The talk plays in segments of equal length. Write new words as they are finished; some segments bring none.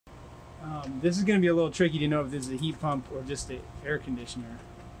This is going to be a little tricky to know if this is a heat pump or just an air conditioner.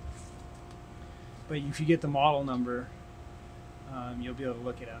 But if you get the model number, you'll be able to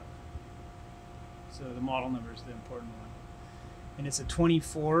look it up. So the model number is the important one. And it's a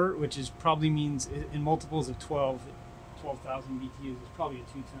 24, which is probably means in multiples of 12,000 BTUs. It's probably a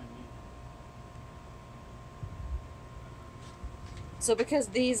 2-ton unit. So because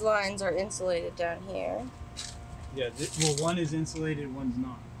these lines are insulated down here. Yeah, well, one is insulated, one's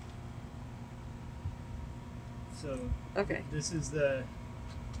not. So Okay. this is the,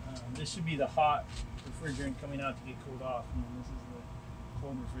 this should be the hot refrigerant coming out to get cooled off, and then this is the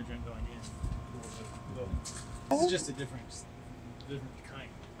cold refrigerant going in to cool the building. This is just a different kind.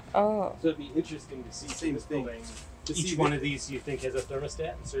 Oh. So it'd be interesting to see in this building. Each one of these you think has a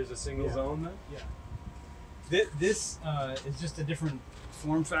thermostat, so there's a single zone then? Yeah. This is just a different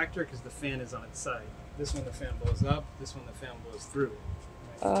form factor because the fan is on its side. This one the fan blows up, this one the fan blows through.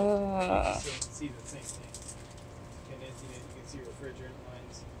 Right? So you can see the same thing. You can see refrigerant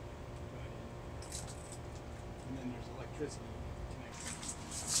lines going in. And then there's electricity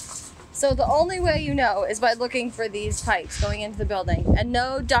connected. So the only way you know is by looking for these pipes going into the building and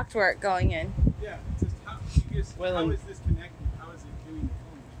no ductwork going in. Yeah, it's just how is this connected? How is it doing the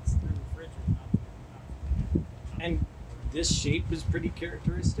cooling? It's through refrigerant, not. And this shape is pretty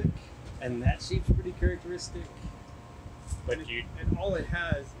characteristic, and that shape's pretty characteristic. But and all it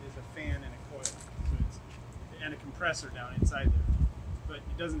has is a fan and a coil, and a compressor down inside there. But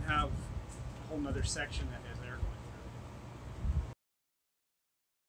it doesn't have a whole nother section that has